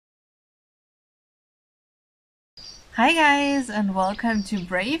Hi guys, and welcome to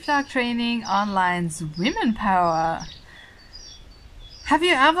Brave Dog Training Online's Women Power. Have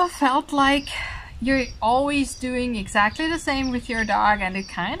you ever felt like you're always doing exactly the same with your dog and it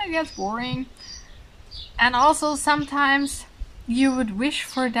kind of gets boring? And also sometimes you would wish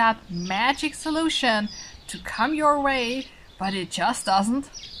for that magic solution to come your way, but it just doesn't?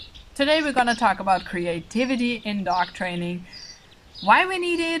 Today we're gonna talk about creativity in dog training, why we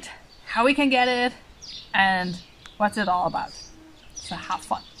need it, how we can get it, and what's it all about. So have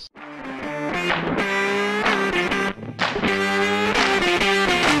fun.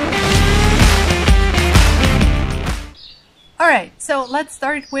 Alright, so let's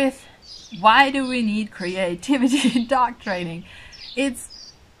start with why do we need creativity in dog training?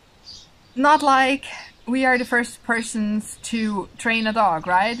 It's not like we are the first persons to train a dog,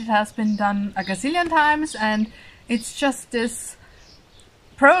 right? It has been done a gazillion times and it's just this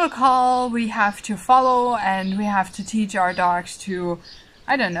protocol we have to follow, and we have to teach our dogs to,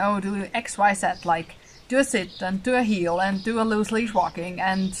 I don't know, do X, Y, Z, like do a sit and do a heel and do a loose leash walking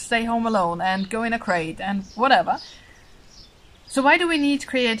and stay home alone and go in a crate and whatever. So why do we need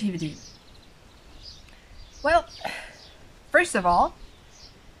creativity? Well, first of all,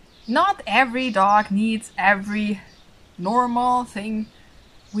 not every dog needs every normal thing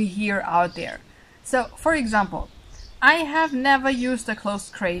we hear out there. So, for example, I have never used a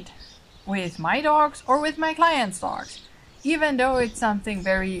closed crate with my dogs or with my clients' dogs. Even though it's something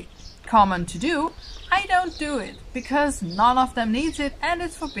very common to do, I don't do it because none of them needs it and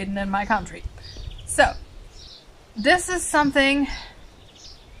it's forbidden in my country. So, this is something,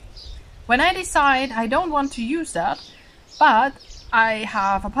 when I decide I don't want to use that, but I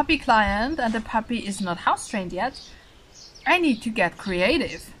have a puppy client and the puppy is not house trained yet, I need to get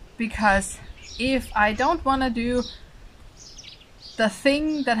creative, because if I don't want to do the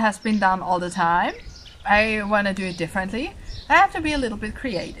thing that has been done all the time, I want to do it differently, I have to be a little bit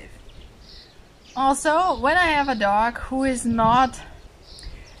creative. Also, when I have a dog who is not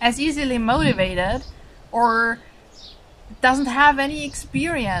as easily motivated or doesn't have any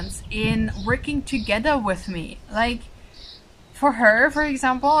experience in working together with me, like for her, for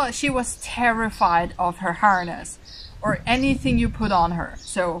example, she was terrified of her harness or anything you put on her.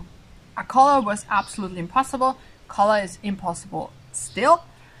 So a collar was absolutely impossible. Collar is impossible still.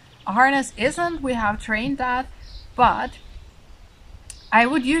 A harness isn't. We have trained that, but I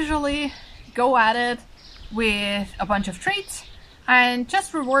would usually go at it with a bunch of treats and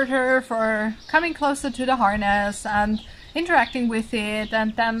just reward her for coming closer to the harness and interacting with it,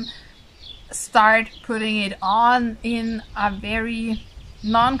 and then start putting it on in a very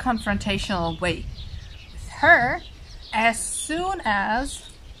non-confrontational way. With her, as soon as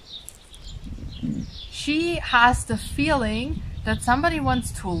she has the feeling that somebody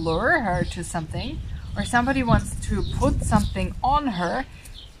wants to lure her to something, or somebody wants to put something on her,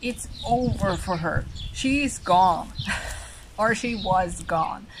 it's over for her. She's gone. Or she was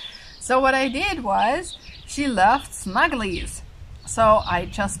gone. So what I did was, she loved snugglies. So I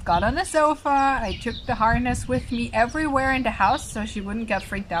just got on the sofa, I took the harness with me everywhere in the house so she wouldn't get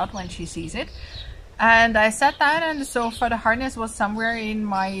freaked out when she sees it. And I sat down on the sofa, the harness was somewhere in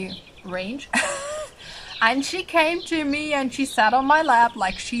my range. And she came to me and she sat on my lap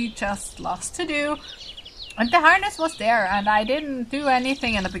like she just loves to do. And the harness was there and I didn't do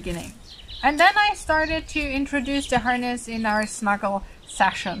anything in the beginning. And then I started to introduce the harness in our snuggle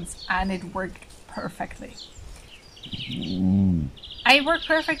sessions and it worked perfectly. I worked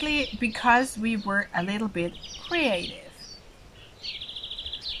perfectly because we were a little bit creative.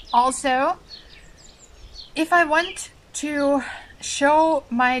 Also, if I want to show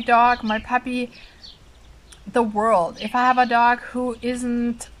my dog, my puppy, the world, if I have a dog who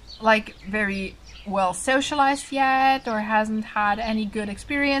isn't like very well socialized yet or hasn't had any good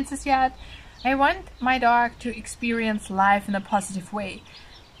experiences yet, I want my dog to experience life in a positive way.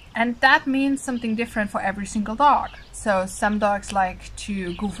 And that means something different for every single dog. So some dogs like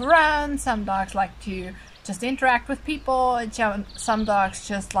to goof around, some dogs like to just interact with people, and some dogs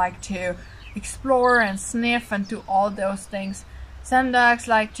just like to explore and sniff and do all those things. Some dogs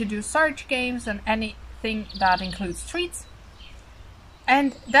like to do search games and anything that includes treats.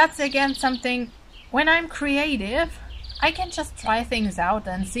 And that's again something, when I'm creative, I can just try things out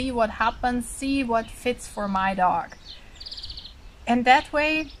and see what happens, see what fits for my dog. And that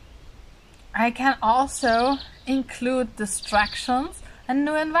way, I can also include distractions and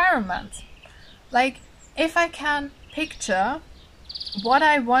new environments. Like, if I can picture what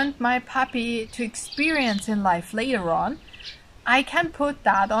I want my puppy to experience in life later on, I can put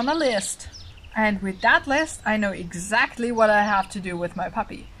that on a list. And with that list, I know exactly what I have to do with my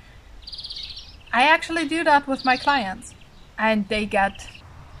puppy. I actually do that with my clients, and they get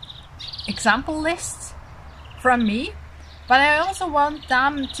example lists from me, but I also want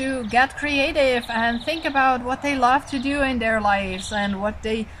them to get creative and think about what they love to do in their lives and what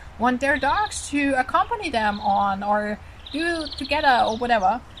they want their dogs to accompany them on or do together or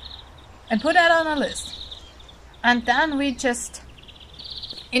whatever, and put that on a list. And then we just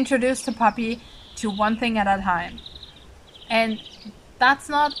introduce the puppy to one thing at a time. And that's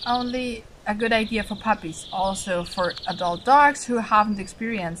not only a good idea for puppies, also for adult dogs who haven't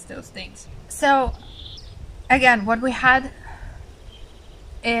experienced those things. So again, what we had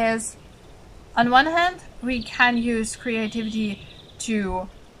is, on one hand, we can use creativity to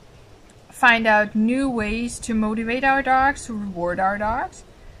find out new ways to motivate our dogs, to reward our dogs,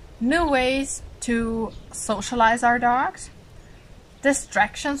 new ways to socialize our dogs,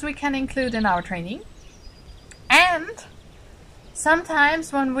 distractions we can include in our training, and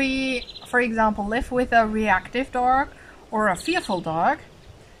sometimes when we, for example, live with a reactive dog or a fearful dog,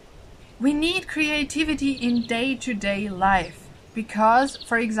 we need creativity in day-to-day life. Because,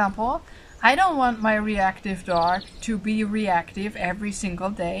 for example, I don't want my reactive dog to be reactive every single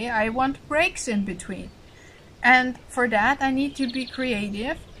day. I want breaks in between. And for that, I need to be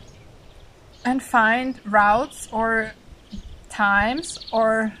creative and find routes or times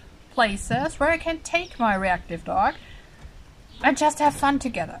or places where I can take my reactive dog and just have fun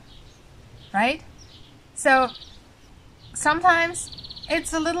together, right? So sometimes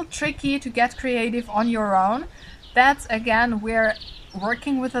it's a little tricky to get creative on your own. That's again where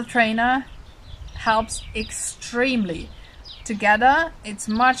working with a trainer helps extremely. Together it's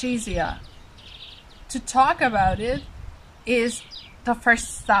much easier. To talk about it is the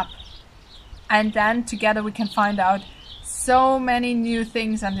first step, and then together we can find out so many new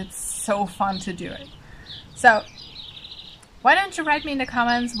things, and it's so fun to do it. So why don't you write me in the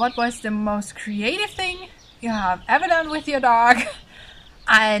comments what was the most creative thing you have ever done with your dog?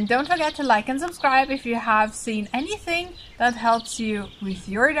 And don't forget to like and subscribe if you have seen anything that helps you with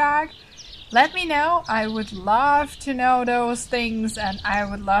your dog. Let me know. I would love to know those things, and I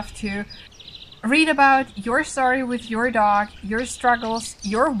would love to read about your story with your dog, your struggles,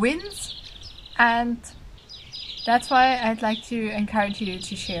 your wins, and that's why I'd like to encourage you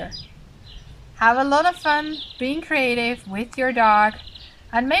to share. Have a lot of fun being creative with your dog,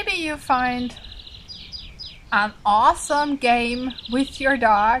 and maybe you find an awesome game with your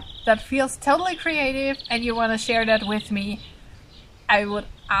dog that feels totally creative and you want to share that with me. I would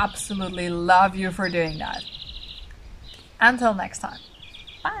absolutely love you for doing that. Until next time.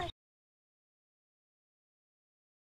 Bye.